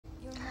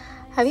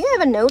Have you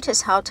ever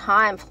noticed how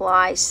time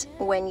flies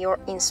when you're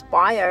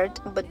inspired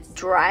but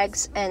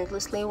drags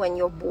endlessly when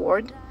you're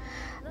bored?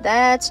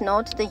 That's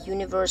not the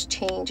universe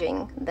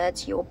changing,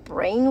 that's your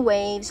brain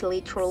waves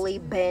literally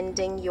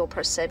bending your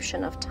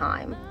perception of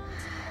time.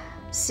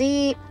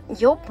 See,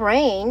 your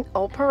brain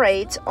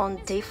operates on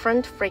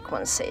different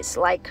frequencies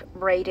like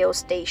radio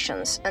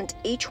stations, and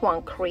each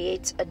one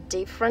creates a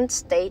different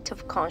state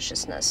of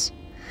consciousness.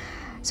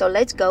 So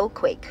let's go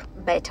quick.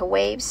 Beta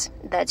waves,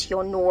 that's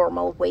your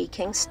normal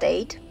waking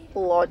state,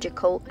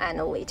 logical,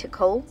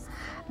 analytical,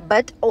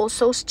 but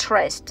also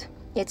stressed.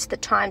 It's the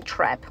time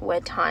trap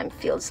where time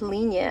feels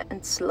linear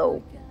and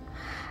slow.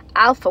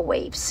 Alpha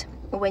waves,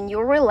 when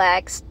you're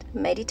relaxed,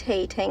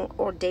 meditating,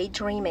 or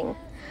daydreaming,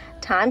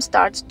 time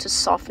starts to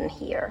soften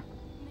here.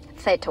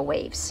 Theta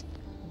waves,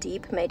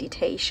 deep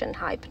meditation,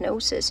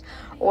 hypnosis,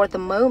 or the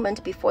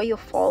moment before you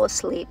fall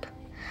asleep.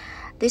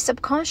 The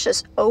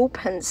subconscious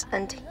opens,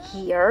 and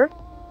here,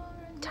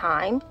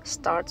 time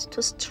starts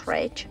to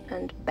stretch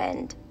and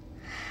bend.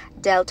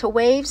 Delta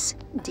waves,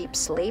 deep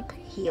sleep,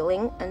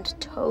 healing, and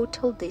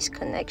total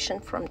disconnection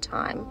from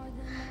time.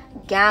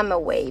 Gamma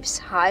waves,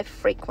 high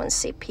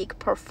frequency, peak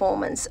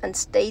performance, and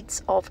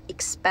states of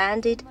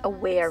expanded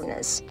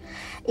awareness.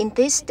 In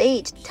this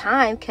state,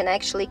 time can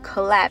actually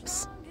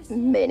collapse.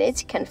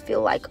 Minutes can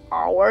feel like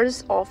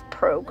hours of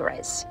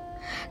progress.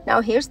 Now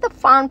here's the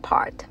fun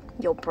part.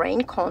 Your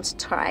brain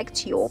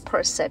constructs your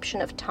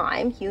perception of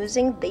time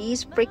using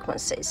these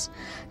frequencies.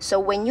 So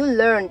when you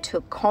learn to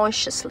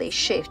consciously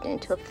shift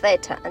into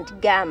theta and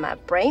gamma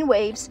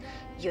brainwaves,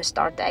 you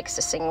start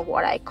accessing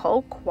what I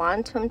call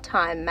quantum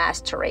time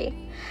mastery.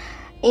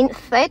 In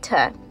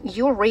theta,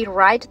 you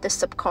rewrite the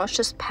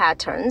subconscious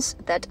patterns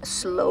that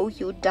slow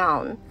you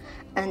down.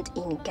 And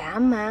in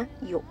gamma,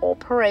 you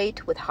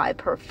operate with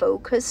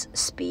hyper-focus,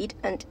 speed,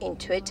 and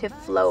intuitive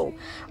flow,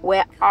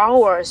 where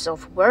hours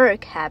of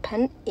work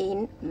happen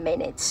in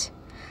minutes.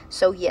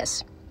 So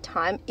yes,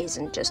 time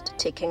isn't just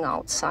ticking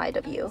outside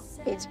of you.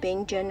 It's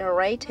being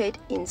generated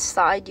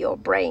inside your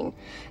brain.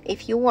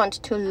 If you want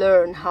to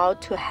learn how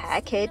to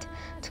hack it,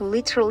 to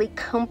literally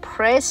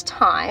compress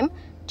time,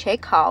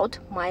 check out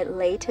my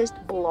latest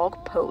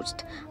blog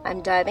post.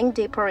 I'm diving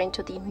deeper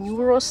into the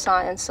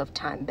neuroscience of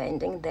time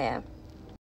bending there.